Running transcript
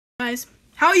Guys,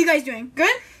 how are you guys doing?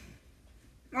 Good?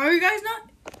 Are you guys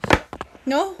not?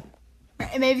 No?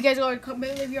 Maybe you guys are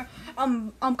maybe you're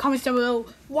comments down below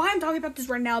why I'm talking about this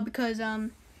right now, because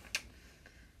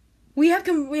we have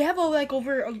like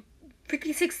over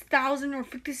 56,000 or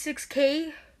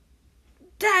 56K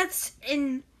deaths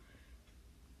in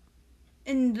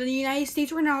the United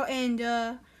States right now,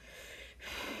 and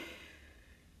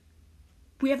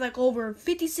we have like over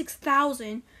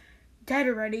 56,000 dead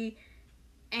already,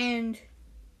 and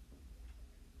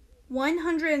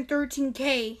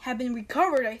 113K have been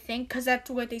recovered, I think, because that's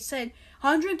what they said.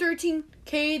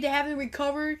 113K they haven't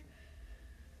recovered.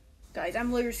 Guys,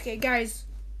 I'm literally scared. Guys,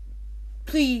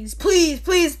 please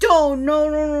don't.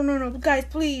 No. Guys,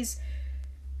 please.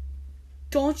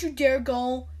 Don't you dare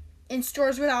go in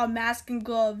stores without a mask and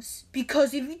gloves.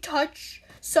 Because if you touch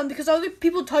something, because other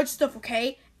people touch stuff,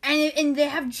 okay? And they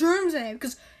have germs in it.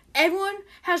 Because everyone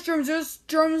has germs. There's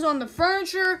germs on the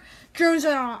furniture, germs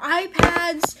on our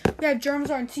iPads, we have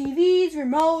germs on TVs,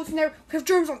 remotes, and we have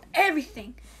germs on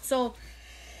everything. So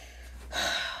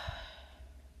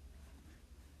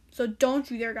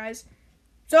don't you dare, guys.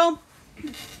 So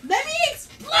let me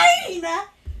explain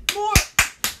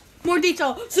more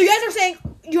detail. So you guys are saying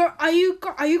are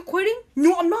you quitting?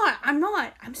 No, I'm not.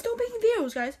 I'm still making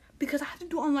videos, guys, because I have to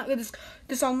do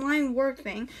this online work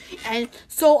thing. And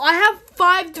so I have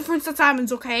 5 different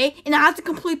assignments, okay? And I have to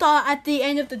complete that at the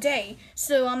end of the day.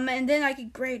 So and then I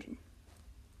get graded.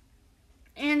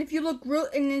 And if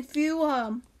you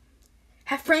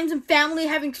have friends and family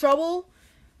having trouble,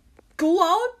 go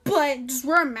out, but just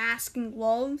wear a mask and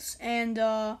gloves. And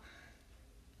I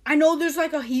know there's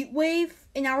like a heat wave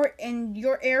in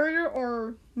your area,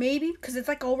 or maybe because it's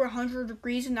like over 100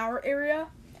 degrees in our area.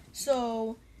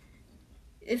 So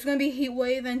it's gonna be a heat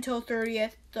wave until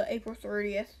April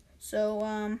 30th.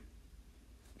 So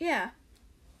yeah,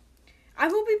 I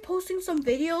will be posting some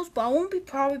videos, but I won't be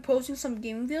probably posting some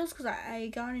gaming videos because I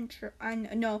didn't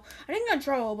get in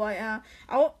trouble, but I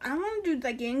don't want to do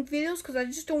like gaming videos because I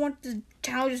just don't want the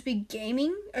channel just be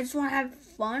gaming. I just want to have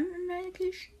fun and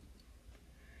education.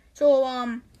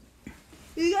 So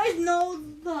you guys know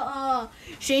the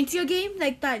Shantia game,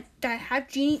 like that have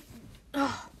Genie,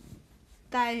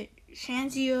 that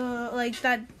Shantia, like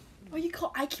that, what do you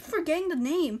call? I keep forgetting the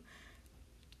name.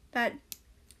 That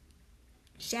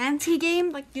Shanty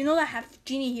game, like, you know that Half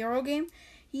Genie Hero game?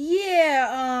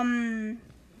 Yeah,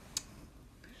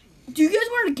 do you guys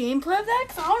want a gameplay of that?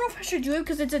 'Cause I don't know if I should do it,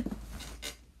 because it's a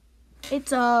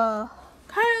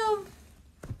kind of,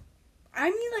 I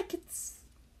mean, like, it's,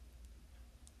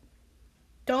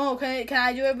 can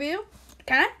I do a video?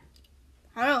 Can I?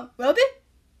 I don't know, will it?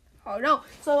 Oh no.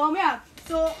 So yeah.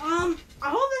 So I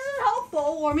hope this is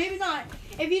helpful, or maybe not.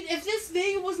 If this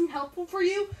video wasn't helpful for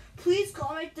you, please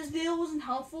comment this video wasn't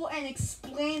helpful and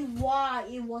explain why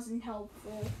it wasn't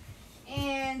helpful.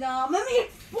 And let me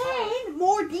explain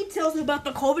more details about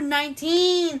the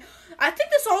COVID-19. I think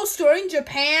this all started in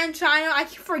Japan, China. I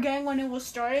keep forgetting when it was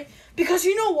started, because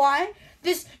you know why?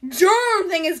 This germ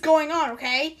thing is going on,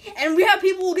 okay? And we have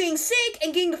people getting sick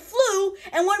and getting the flu,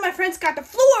 and one of my friends got the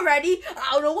flu already.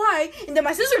 I don't know why. And then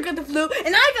my sister got the flu,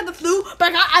 and I got the flu,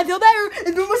 but I feel better,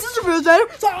 and then my sister feels better.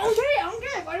 So I don't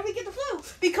get it. Why do we get the flu?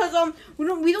 Because we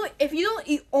don't. If you don't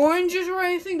eat oranges or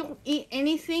anything, don't eat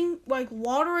anything like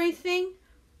water or anything,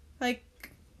 like,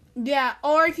 yeah.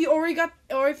 Or if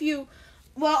you.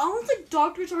 Well, I don't think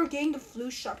doctors are getting the flu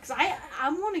shot, because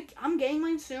I'm getting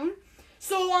mine soon.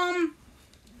 So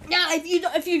yeah, if you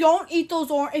don't eat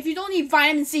if you don't eat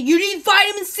vitamin C, you need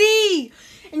vitamin C.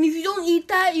 And if you don't eat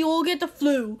that, you will get the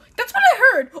flu. That's what I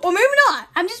heard, or maybe not.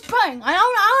 I'm just praying. I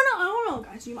don't know,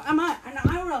 guys. I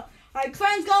don't know. My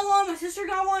friends got one, my sister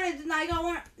got one, and then I got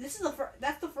one. That's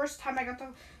the first time I got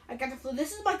the flu.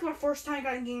 This is like my first time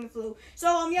getting the flu.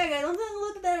 So yeah, guys, I'm feeling a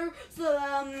little bit better. So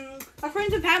my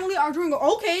friends and family are doing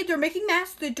okay. They're making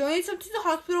masks. They donated some to the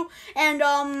hospital, and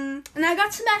I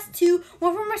got some masks too.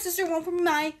 One for my sister, one for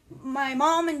my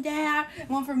mom and dad, and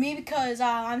one for me because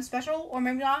I'm special, or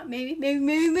maybe not. Maybe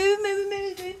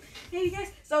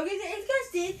guys. So guys, if you guys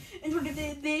did enjoy the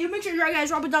video, make sure you guys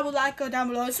drop a double like down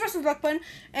below, smash the like button,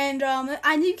 and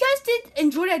if you guys did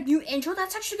enjoy that new intro,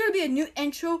 that's actually gonna be a new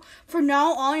intro for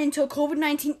now on until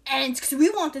COVID-19 ends, because we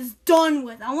want this done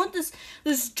with. I want this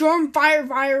germ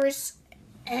virus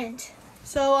end.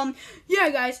 So yeah,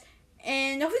 guys.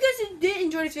 And if you guys did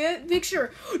enjoy this video, make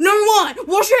sure, number 1,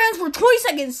 wash your hands for 20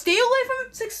 seconds. Stay away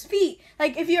from 6 feet.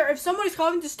 Like, if somebody's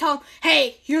calling, just tell them,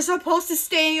 hey, you're supposed to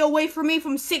stay away from me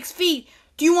from 6 feet.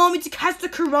 Do you want me to catch the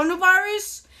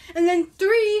coronavirus? And then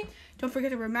 3, Don't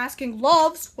forget to wear mask and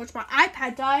gloves, which my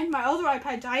iPad died. My other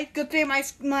iPad died. Good thing my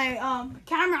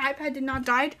camera iPad did not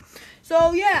die.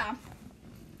 So, yeah.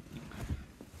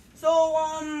 So,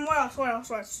 what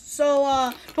else?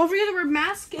 So, don't forget to wear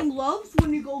mask and gloves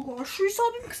when you go grocery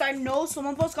shopping, because I know some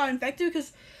of us got infected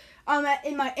because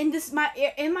in my area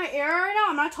right now.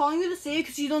 I'm not telling you to say it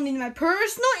because you don't need my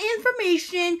personal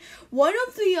information. One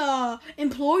of the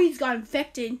employees got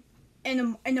infected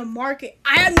in the market.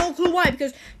 I have no clue why,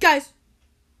 because guys,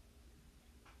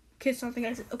 okay, something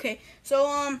I said. Okay,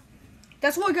 so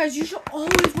that's why, guys, you should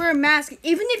always wear a mask.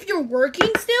 Even if you're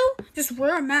working still, just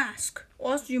wear a mask.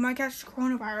 Or else you might catch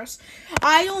coronavirus.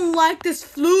 I don't like this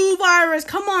flu virus.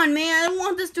 Come on, man. I don't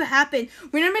want this to happen.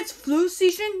 Whenever it's flu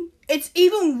season, it's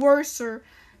even worse. The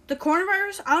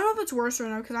coronavirus, I don't know if it's worse or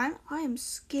not, because I am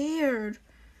scared.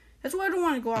 That's why I don't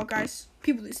want to go out, guys.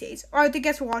 People these days. Alright, thank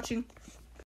you guys for watching.